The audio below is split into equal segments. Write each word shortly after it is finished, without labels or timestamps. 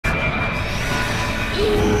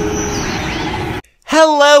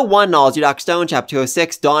Hello, one and all, Justking Chapter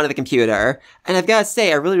 206, Dawn of the Computer. And I've got to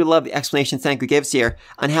say, I really do love the explanation Senku gives here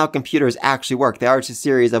on how computers actually work. They are just a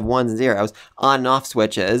series of ones and zeros, on and off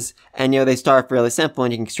switches. And, they start really simple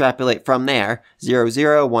and you can extrapolate from there. 0,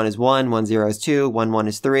 0, 1 is 1, 1, 0 is 2, 1, 1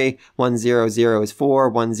 is 3, 1, 0, 0 is 4,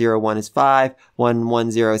 1, 0, 1 is 5, 1,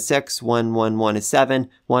 1, 0 is 6, 1, 1, 1 is 7,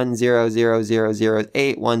 1, 0, 0, 0, 0 is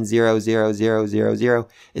 8, 1, 0, 0, 0, 0, 0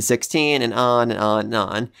 is 16, and on and on and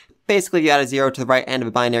on. Basically, if you add a 0 to the right end of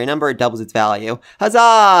a binary number, it doubles its value.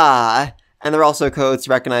 Huzzah! And there are also codes to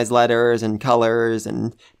recognize letters and colors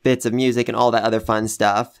and bits of music and all that other fun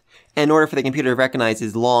stuff. And in order for the computer to recognize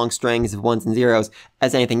these long strings of ones and zeros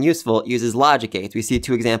as anything useful, it uses logic gates. We see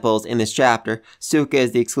two examples in this chapter. Suka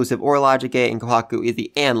is the exclusive OR logic gate, and Kohaku is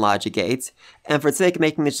the AND logic gates. And for the sake of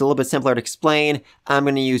making this a little bit simpler to explain, I'm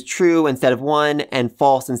going to use true instead of 1 and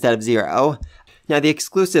false instead of 0. Now, the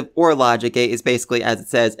exclusive OR logic gate is basically, as it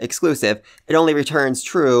says, exclusive. It only returns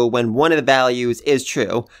true when one of the values is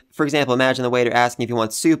true. For example, imagine the waiter asking if you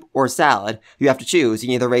want soup or salad. You have to choose. You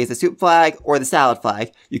can either raise the soup flag or the salad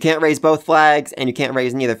flag. You can't raise both flags, and you can't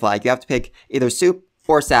raise neither flag. You have to pick either soup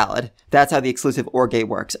or salad. That's how the exclusive OR gate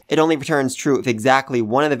works. It only returns true if exactly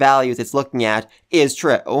one of the values it's looking at is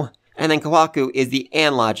true. And then Kohaku is the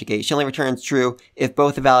AND logic gate. She only returns true if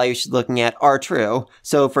both the values she's looking at are true.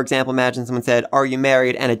 So, for example, imagine someone said, "Are you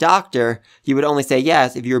married and a doctor?" You would only say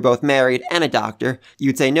yes if you were both married and a doctor.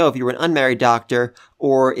 You'd say no if you were an unmarried doctor,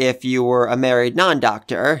 or if you were a married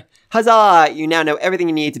non-doctor. Huzzah! You now know everything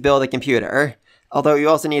you need to build a computer. Although you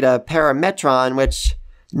also need a parametron, which,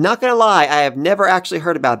 not gonna lie, I have never actually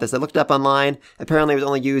heard about this. I looked it up online. Apparently it was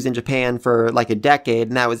only used in Japan for like a decade,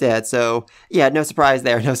 and that was it. So, yeah, no surprise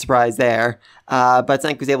there, no surprise there. But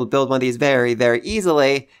Senku was able to build one of these very, very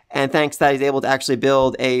easily, and thanks to that he's able to actually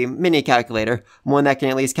build a mini calculator, one that can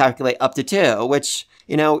at least calculate up to 2, which,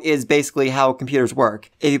 is basically how computers work.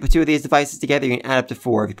 If you put 2 of these devices together, you can add up to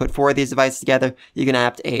 4. If you put 4 of these devices together, you can add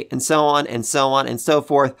up to 8, and so on, and so on, and so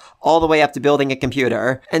forth, all the way up to building a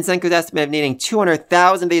computer. And Senku's estimate of needing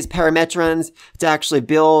 200,000 of these parametrons to actually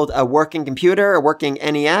build a working computer, a working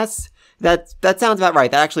NES, that sounds about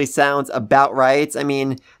right. That actually sounds about right. I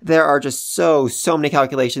mean, there are just so many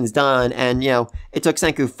calculations done, and, it took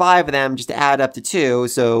Senku 5 of them just to add up to 2,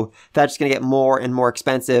 so that's just gonna get more and more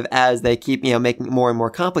expensive as they keep, making it more and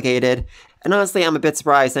more complicated. And honestly, I'm a bit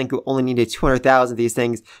surprised Senku only needed 200,000 of these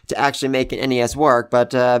things to actually make an NES work,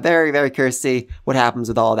 but very, very curious to see what happens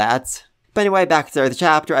with all that. But anyway, back to the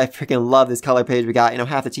chapter. I freaking love this color page we got.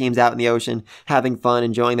 Half the team's out in the ocean, having fun,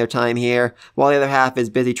 enjoying their time here, while the other half is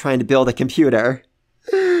busy trying to build a computer.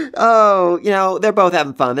 Oh, they're both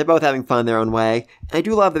having fun. They're both having fun their own way. And I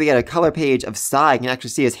do love that we get a color page of Sai. You can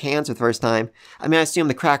actually see his hands for the first time. I mean, I assume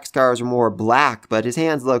the crack scars were more black, but his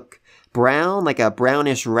hands look brown, like a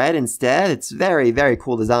brownish red instead. It's very, very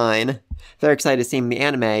cool design. Very excited to see him in the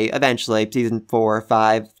anime eventually, season 4 or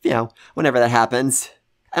 5, whenever that happens.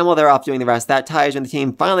 And while they're off doing the rest, that Taiju and the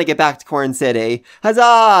team finally get back to Corn City.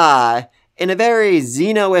 Huzzah! In a very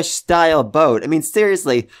Xeno-ish style boat. I mean,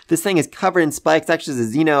 seriously, this thing is covered in spikes. Actually,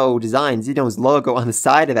 there's a Xeno design, Xeno's logo on the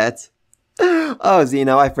side of it. Oh,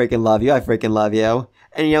 Xeno, I freaking love you. I freaking love you.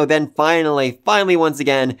 And, then finally, once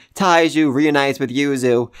again, Taiju reunites with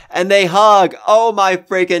Yuzu, and they hug! Oh my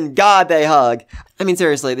freaking god, they hug! I mean,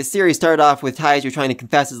 seriously, the series started off with Taiju trying to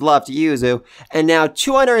confess his love to Yuzu, and now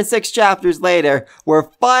 206 chapters later, we're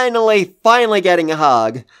finally getting a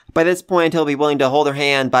hug. By this point, he'll be willing to hold her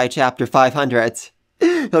hand by chapter 500.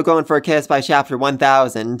 He'll go in for a kiss by chapter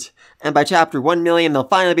 1000, and by chapter 1,000,000, they'll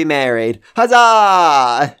finally be married.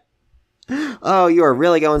 Huzzah! Oh, you are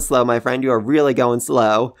really going slow, my friend. You are really going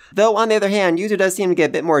slow. Though, on the other hand, Yuzu does seem to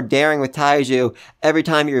get a bit more daring with Taiju every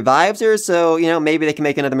time he revives her, so, maybe they can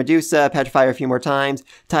make another Medusa, petrify her a few more times,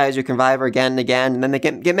 Taiju can revive her again and again, and then they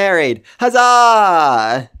get married.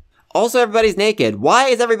 Huzzah! Also, everybody's naked. Why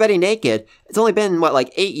is everybody naked? It's only been,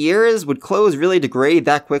 like 8 years? Would clothes really degrade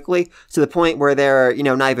that quickly to the point where they're,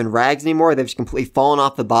 not even rags anymore? They've just completely fallen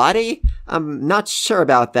off the body? I'm not sure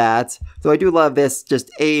about that. Though I do love this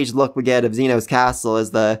just aged look we get of Xeno's castle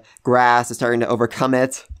as the grass is starting to overcome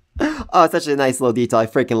it. Oh, it's such a nice little detail. I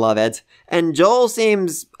freaking love it. And Joel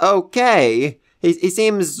seems okay. He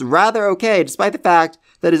seems rather okay, despite the fact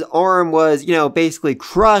that his arm was, basically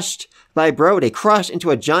crushed by Brody, crushed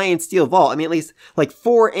into a giant steel vault. I mean, at least like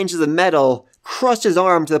 4 inches of metal crushed his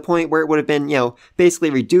arm to the point where it would have been, basically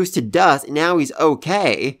reduced to dust, and now he's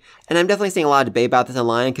okay. And I'm definitely seeing a lot of debate about this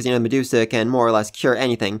online because, Medusa can more or less cure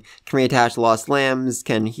anything. Can reattach lost limbs,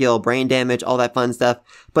 can heal brain damage, all that fun stuff.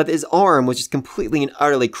 But his arm was just completely and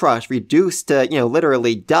utterly crushed, reduced to,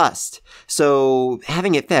 literally dust. So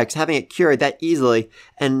having it fixed, having it cured that easily,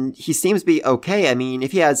 and he seems to be okay. I mean,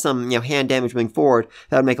 if he had some, hand damage moving forward,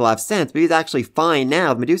 that would make a lot of sense. But he's actually fine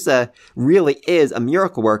now. Medusa really is a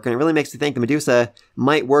miracle worker, and it really makes me think that Medusa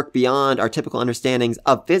might work beyond our typical understandings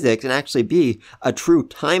of physics and actually be a true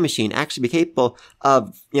time machine, actually be capable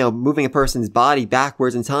of, moving a person's body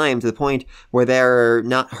backwards in time to the point where they're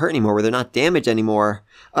not hurt anymore, where they're not damaged anymore.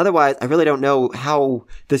 Otherwise, I really don't know how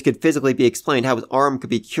this could physically be explained, how his arm could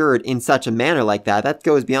be cured in such a manner like that. That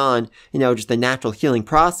goes beyond, just the natural healing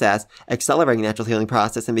process, accelerating the natural healing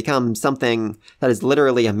process, and becomes something that is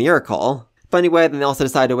literally a miracle. But anyway, then they also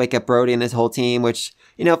decide to wake up Brody and his whole team, which,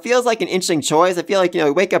 feels like an interesting choice. I feel like,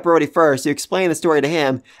 you wake up Brody first, you explain the story to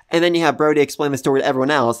him, and then you have Brody explain the story to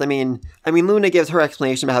everyone else. I mean, Luna gives her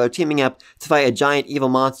explanation about how they're teaming up to fight a giant evil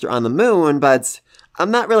monster on the moon, but I'm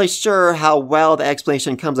not really sure how well the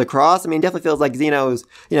explanation comes across. I mean, it definitely feels like Zeno's,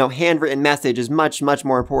 handwritten message is much, much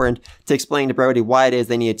more important to explain to Brody why it is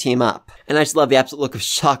they need to team up. And I just love the absolute look of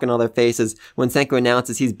shock on all their faces when Senku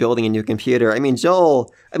announces he's building a new computer.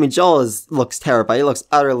 Joel looks terrified. He looks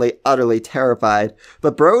utterly, utterly terrified.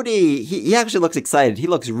 But Brody, he actually looks excited. He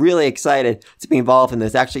looks really excited to be involved in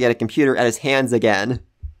this, actually get a computer at his hands again.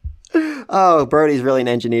 Oh, Brody's really an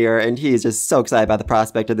engineer, and he's just so excited about the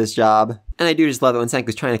prospect of this job. And I do just love it when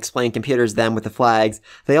Senku's trying to explain computers to them with the flags.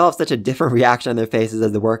 They all have such a different reaction on their faces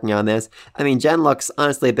as they're working on this. Jen looks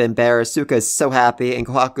honestly a bit embarrassed. Suka is so happy, and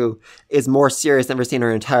Kohaku is more serious than I've ever seen in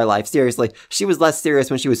her entire life. Seriously, she was less serious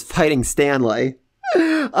when she was fighting Stanley.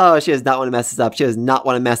 Oh, she does not want to mess this up. She does not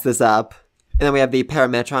want to mess this up. And then we have the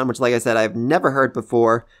Parametron, which, like I said, I've never heard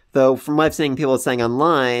before. Though, from what I've seen people saying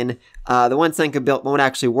online, the one Senku built won't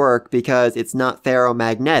actually work because it's not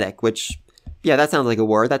ferromagnetic, which, yeah, that sounds like a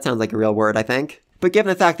word. That sounds like a real word, I think. But given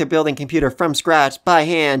the fact they're building a computer from scratch, by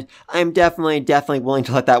hand, I'm definitely willing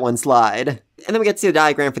to let that one slide. And then we get to see the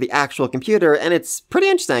diagram for the actual computer, and it's pretty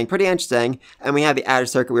interesting. And we have the outer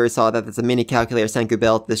circuit. We already saw that. That's a mini calculator Senku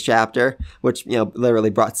built this chapter, which,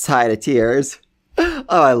 literally brought Sai to tears. Oh,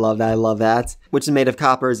 I love that. Which is made of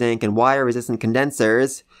copper, zinc, and wire-resistant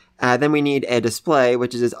condensers. Then we need a display,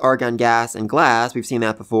 which is argon gas and glass. We've seen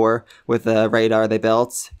that before with the radar they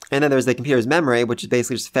built. And then there's the computer's memory, which is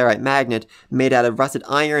basically just a ferrite magnet made out of rusted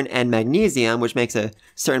iron and magnesium, which makes a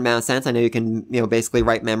certain amount of sense. I know you can, basically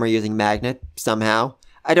write memory using magnet somehow.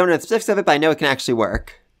 I don't know the specifics of it, but I know it can actually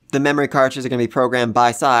work. The memory cartridges are going to be programmed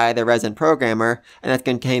by Sai, the resident programmer, and that's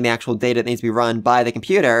going to contain the actual data that needs to be run by the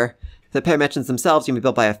computer. The parametrons themselves are going to be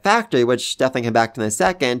built by a factory, which definitely come back to in a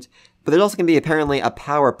second. But there's also going to be apparently a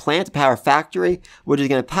power plant, a power factory, which is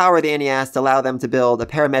going to power the NES to allow them to build a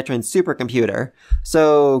Parametron supercomputer.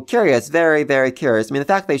 So curious, very, very curious. The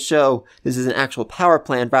fact they show this is an actual power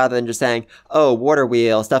plant rather than just saying, oh, water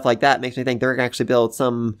wheel, stuff like that, makes me think they're going to actually build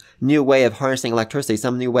some new way of harnessing electricity,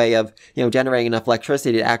 some new way of, generating enough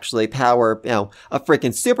electricity to actually power, a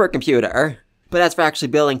freaking supercomputer. But as for actually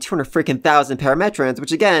building 200,000 parametrons,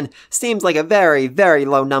 which again, seems like a very, very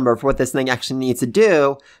low number for what this thing actually needs to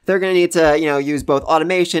do, they're going to need to, use both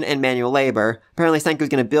automation and manual labor. Apparently Senku's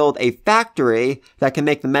going to build a factory that can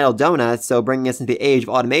make the metal donuts, so bringing us into the age of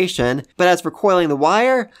automation. But as for coiling the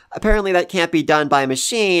wire, apparently that can't be done by a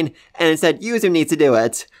machine, and instead Yuzu needs to do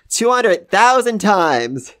it 200,000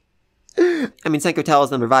 times. Senku tells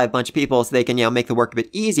them to revive a bunch of people so they can, make the work a bit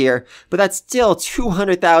easier, but that's still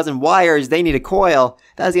 200,000 wires they need to coil.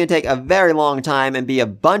 That's going to take a very long time and be a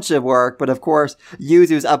bunch of work, but of course,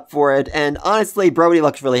 Yuzu's up for it, and honestly, Brody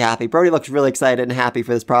looks really happy. Brody looks really excited and happy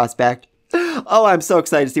for this prospect. Oh, I'm so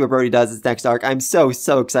excited to see what Brody does this next arc. I'm so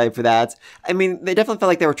excited for that. They definitely felt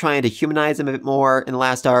like they were trying to humanize him a bit more in the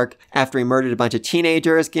last arc after he murdered a bunch of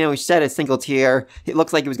teenagers. He shed a single tear. It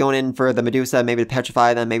looks like he was going in for the Medusa, maybe to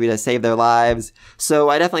petrify them, maybe to save their lives. So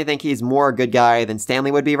I definitely think he's more a good guy than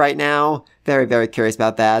Stanley would be right now. Very, very curious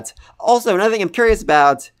about that. Also, another thing I'm curious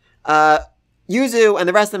about, Yuzu and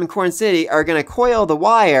the rest of them in Corn City are going to coil the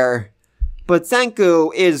wire, but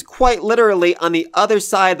Senku is quite literally on the other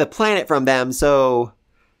side of the planet from them, so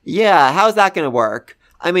yeah, how's that gonna work?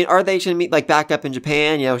 Are they gonna meet, back up in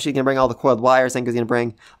Japan? She's gonna bring all the coiled wire, Senku's gonna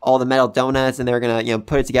bring all the metal donuts, and they're gonna,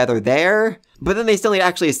 put it together there? But then they still need to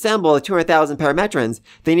actually assemble the 200,000 parametrons.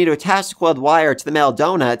 They need to attach the coiled wire to the metal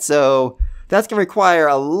donut, so that's gonna require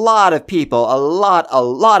a lot of people, a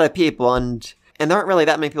lot of people, and and there aren't really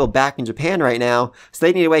that many people back in Japan right now, so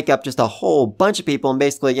they need to wake up just a whole bunch of people and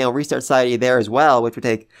basically, restart society there as well, which would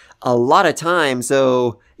take a lot of time.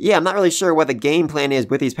 So yeah, I'm not really sure what the game plan is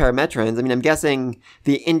with these parametrons. I mean, I'm guessing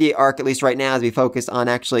the India arc, at least right now, is to be focused on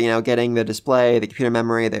actually, getting the display, the computer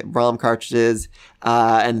memory, the ROM cartridges,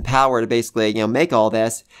 and power to basically, make all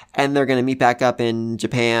this. And they're going to meet back up in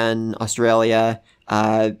Japan, Australia,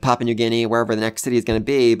 Papua New Guinea, wherever the next city is going to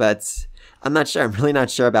be, but I'm not sure. I'm really not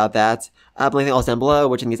sure about that. But anything else down below,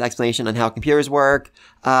 which is explanation on how computers work.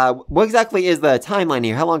 What exactly is the timeline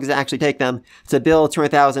here? How long does it actually take them to build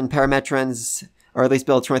 200,000 parametrons, or at least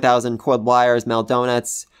build 200,000 coiled wires, melt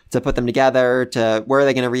donuts, to put them together, to where are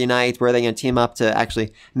they going to reunite, where are they going to team up to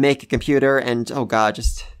actually make a computer, and oh god,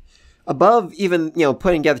 just above even,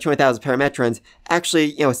 putting together 200,000 parametrons,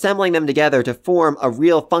 actually, assembling them together to form a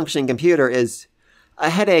real functioning computer is a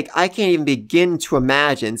headache I can't even begin to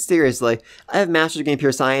imagine. Seriously, I have a master's degree in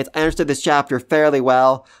computer science. I understood this chapter fairly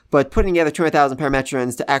well, but putting together 200,000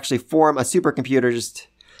 parametrons to actually form a supercomputer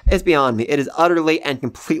it's beyond me. It is utterly and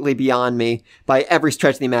completely beyond me by every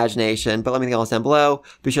stretch of the imagination. But let me know all down below.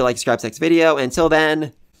 Be sure to like, subscribe to the next video. And until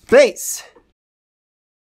then, peace!